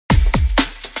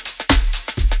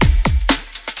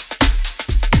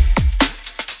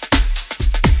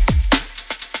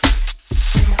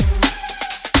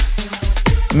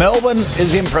Melbourne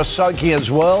is in for a soaking as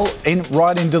well,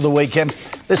 right into the weekend.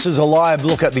 This is a live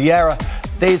look at the Yarra.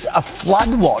 There's a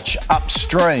flood watch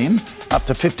upstream. Up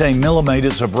to 15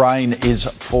 millimetres of rain is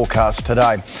forecast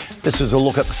today. This is a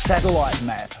look at the satellite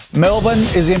map. Melbourne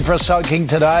is in for a soaking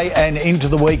today and into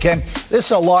the weekend. This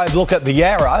is a live look at the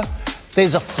Yarra.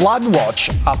 There's a flood watch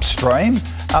upstream.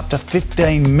 Up to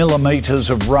 15 millimetres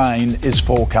of rain is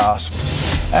forecast.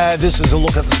 This is a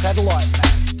look at the satellite map.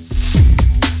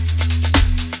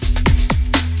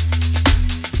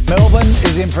 Melbourne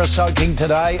is in for a soaking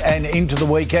today and into the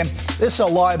weekend. This is a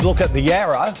live look at the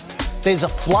Yarra. There's a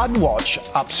flood watch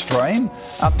upstream.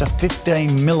 Up to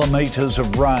 15 millimetres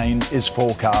of rain is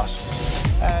forecast.